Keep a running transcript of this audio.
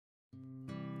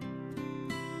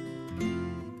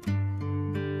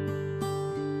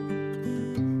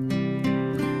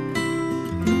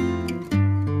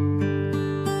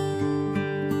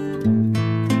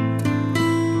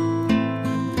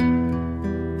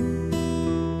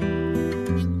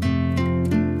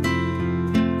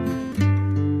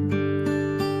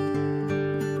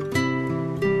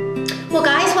Well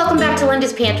guys, welcome back to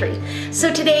Linda's Pantry.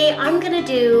 So today I'm gonna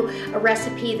do a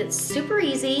recipe that's super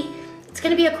easy. It's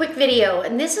gonna be a quick video,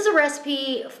 and this is a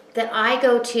recipe that I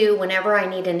go to whenever I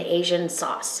need an Asian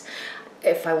sauce.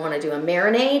 If I wanna do a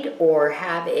marinade or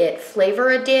have it flavor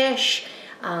a dish,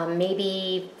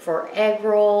 maybe for egg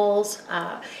rolls.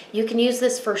 You can use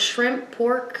this for shrimp,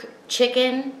 pork,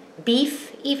 chicken,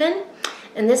 beef even.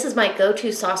 And this is my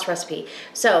go-to sauce recipe.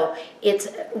 So it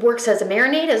works as a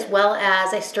marinade as well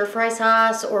as a stir-fry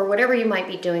sauce or whatever you might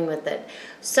be doing with it.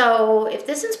 So if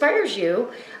this inspires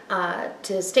you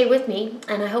to stay with me,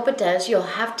 and I hope it does, you'll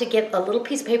have to get a little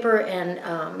piece of paper and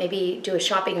maybe do a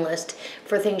shopping list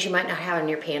for things you might not have in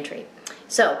your pantry.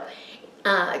 So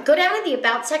go down to the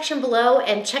About section below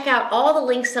and check out all the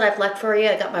links that I've left for you.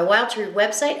 I got my Wild Tree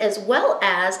website as well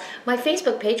as my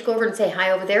Facebook page. Go over and say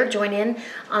hi over there. Join in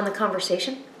on the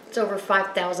conversation. It's over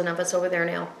 5,000 of us over there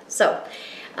now. So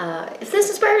if this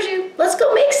inspires you, let's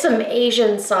go make some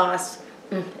Asian sauce.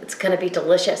 It's going to be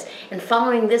delicious. And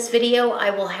following this video, I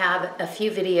will have a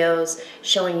few videos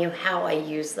showing you how I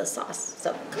use the sauce.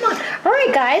 So come on. All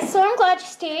right, guys. So I'm glad you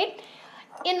stayed.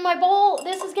 In my bowl,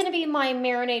 this is going to be my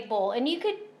marinade bowl, and you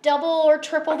could double or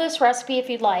triple this recipe if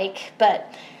you'd like,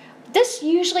 but this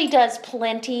usually does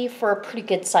plenty for a pretty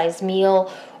good sized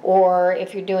meal, or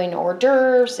if you're doing hors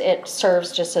d'oeuvres, it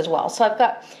serves just as well. So I've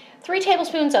got 3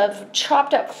 tablespoons of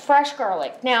chopped up fresh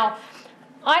garlic. Now,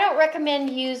 I don't recommend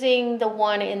using the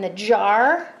one in the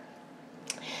jar.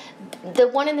 The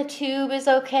one in the tube is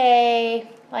okay,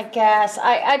 I guess.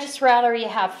 I just rather you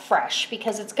have fresh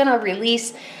because it's going to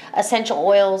release essential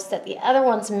oils that the other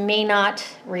ones may not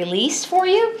release for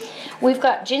you. We've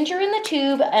got ginger in the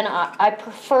tube, and I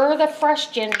prefer the fresh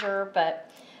ginger, but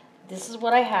this is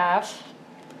what I have.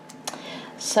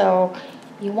 So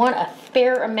you want a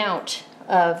fair amount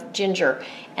of ginger,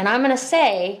 and I'm going to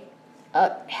say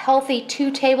a healthy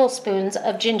 2 tablespoons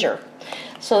of ginger.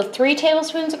 So 3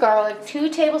 tablespoons of garlic, 2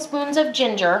 tablespoons of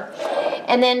ginger,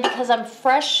 and then because I'm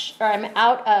fresh, or I'm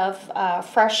out of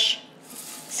fresh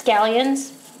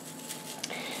scallions,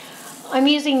 I'm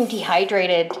using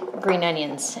dehydrated green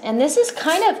onions. And this is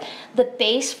kind of the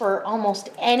base for almost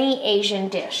any Asian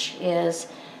dish, is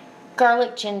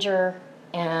garlic, ginger,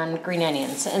 and green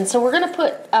onions. And so we're gonna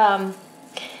put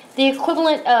the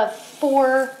equivalent of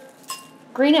 4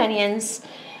 green onions,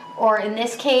 or in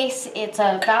this case, it's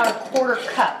about a 1/4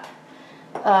 cup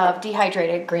of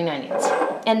dehydrated green onions.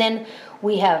 And then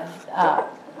we have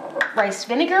rice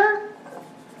vinegar.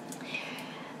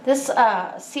 This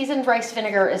seasoned rice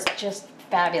vinegar is just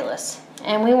fabulous.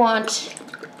 And we want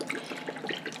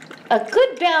a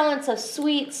good balance of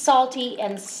sweet, salty,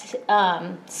 and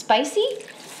spicy.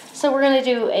 So we're gonna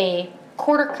do a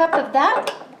 1/4 cup of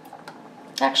that.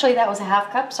 Actually, that was a 1/2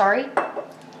 cup, sorry.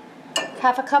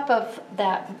 1/2 cup of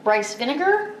that rice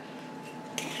vinegar.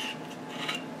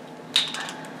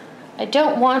 I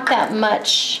don't want that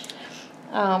much.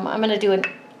 I'm going to do an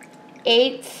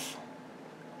 1/8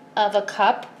 of a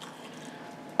cup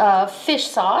of fish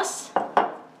sauce.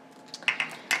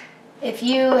 If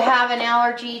you have an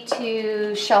allergy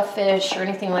to shellfish or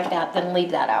anything like that, then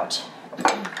leave that out.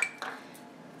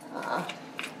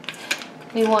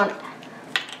 We want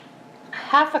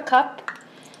 1/2 cup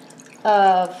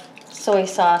of soy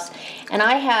sauce, and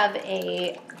I have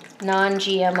a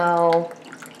non-GMO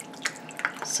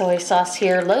soy sauce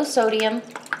here, low sodium.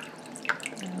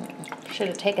 Should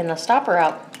have taken the stopper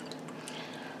out.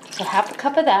 So 1/2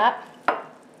 cup of that.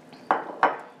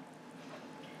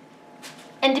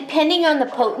 And depending on the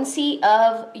potency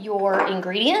of your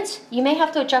ingredients, you may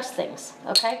have to adjust things,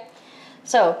 okay?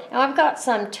 So now I've got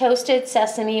some toasted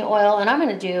sesame oil, and I'm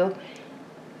going to do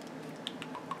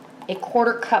a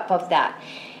 1/4 cup of that.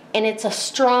 And it's a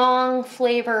strong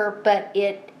flavor, but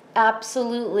it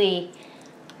absolutely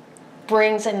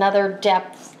brings another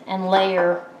depth and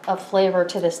layer of flavor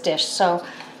to this dish. So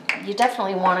you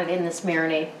definitely want it in this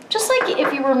marinade, just like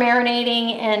if you were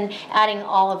marinating and adding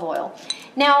olive oil.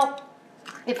 Now,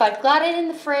 if I've got it in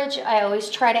the fridge, I always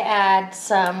try to add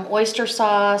some oyster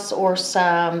sauce or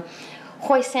some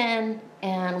hoisin,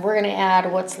 and we're going to add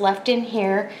what's left in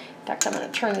here. In fact, I'm going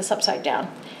to turn this upside down.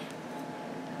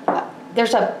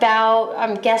 There's about,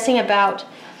 I'm guessing about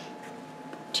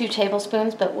 2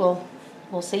 tablespoons, but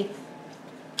we'll see.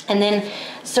 And then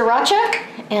sriracha,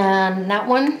 and that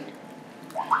one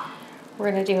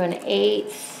we're going to do an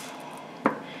 1/8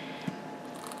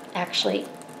 actually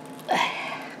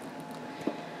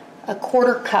a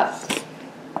 1/4 cup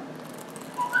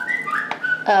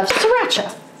of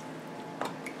sriracha.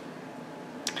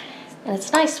 And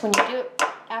it's nice when you do it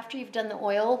after you've done the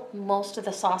oil, most of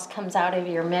the sauce comes out of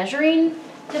your measuring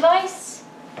device.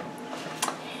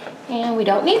 And we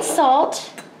don't need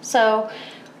salt. So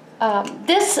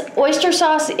this oyster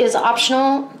sauce is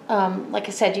optional. Like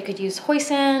I said, you could use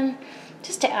hoisin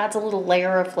just to add a little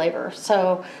layer of flavor.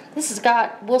 So this has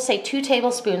got, we'll say 2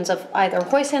 tablespoons of either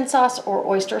hoisin sauce or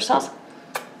oyster sauce.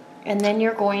 And then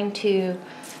you're going to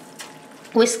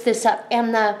whisk this up.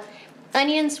 And the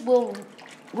onions will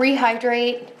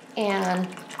rehydrate and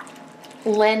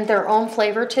lend their own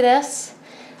flavor to this.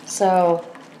 So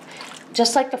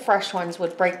just like the fresh ones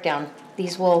would break down,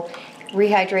 these will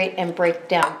rehydrate and break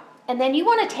down. And then you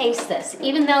want to taste this,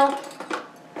 even though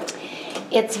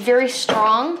it's very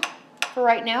strong for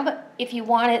right now, but if you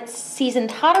want it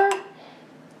seasoned hotter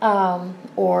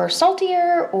or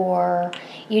saltier, or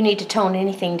you need to tone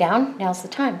anything down, now's the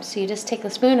time. So you just take the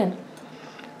spoon and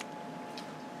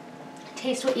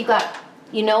taste what you got.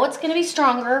 You know it's going to be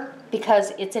stronger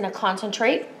because it's in a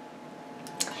concentrate.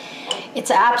 It's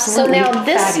absolutely fabulous. So now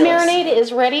this marinade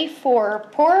is ready for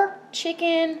pork,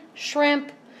 chicken,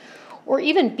 shrimp, or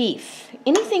even beef.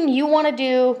 Anything you want to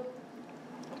do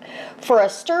for a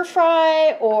stir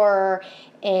fry or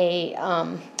a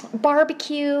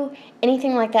barbecue,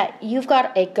 anything like that, you've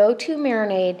got a go-to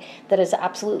marinade that is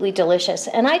absolutely delicious.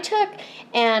 And I took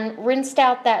and rinsed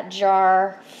out that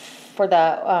jar for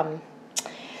the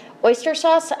oyster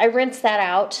sauce. I rinsed that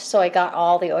out, so I got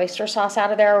all the oyster sauce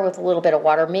out of there with a little bit of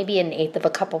water, maybe 1/8 of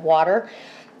a cup of water.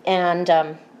 And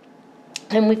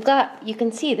we've got, you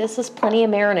can see this is plenty of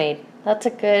marinade. That's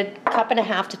a good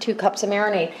 1.5 to 2 cups of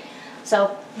marinade.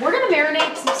 So we're gonna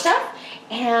marinate some stuff,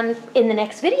 and in the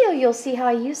next video you'll see how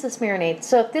I use this marinade.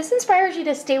 So if this inspires you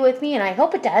to stay with me, and I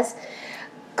hope it does,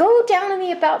 go down in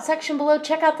the About section below,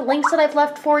 check out the links that I've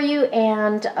left for you,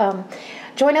 and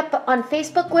join up on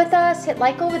Facebook with us, hit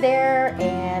like over there,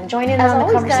 and join in on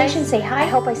the conversation. Guys, say hi. I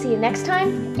hope I see you next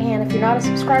time. And if you're not a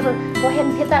subscriber, go ahead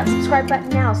and hit that subscribe button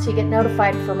now so you get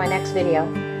notified for my next video.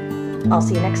 I'll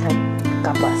see you next time.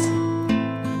 God bless.